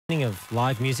of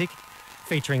live music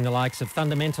featuring the likes of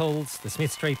Fundamentals, the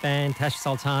Smith Street Band, Tash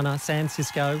Sultana, San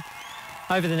Cisco.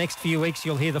 Over the next few weeks,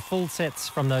 you'll hear the full sets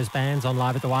from those bands on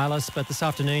Live at the Wireless, but this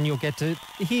afternoon you'll get to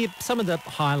hear some of the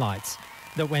highlights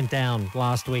that went down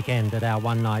last weekend at our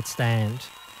one-night stand.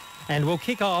 And we'll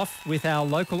kick off with our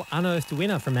local unearthed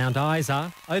winner from Mount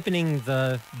Isa. Opening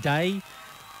the day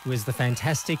was the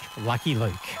fantastic Lucky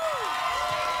Luke.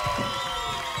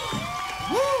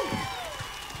 Woo!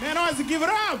 Man, Isa, give it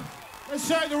up! Let's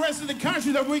show the rest of the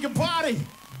country that we can party!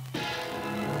 Here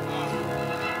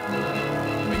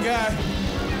we go.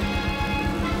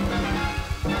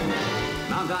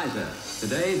 Mount Isa,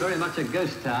 today very much a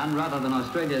ghost town rather than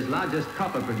Australia's largest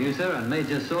copper producer and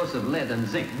major source of lead and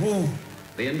zinc. Whoa.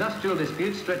 The industrial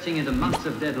dispute stretching into months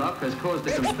of deadlock has caused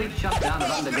a complete shutdown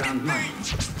of underground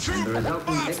mines, and the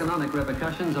resulting economic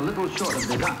repercussions are little short of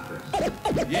disastrous.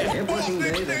 Yeah. Every working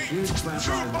day, the huge This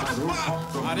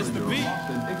is the beat.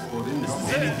 This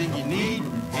is anything you need,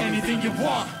 anything you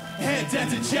want. Head down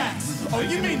to Jack's. Oh,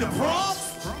 you mean the Bronx?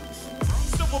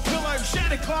 Silver pillow,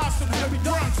 shattered glass, and heavy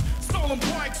drunks. Stolen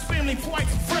bikes, family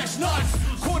flights, fresh nuts.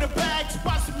 Quarterbacks,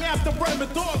 busted mouth, the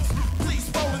Roman dogs. Police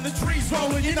rolling, the trees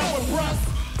rolling, you know it runs.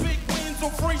 Big wins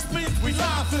or free spins, we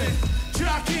laughing.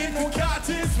 Jocking for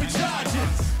cartons, we charging.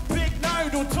 Big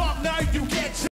note or top note, you get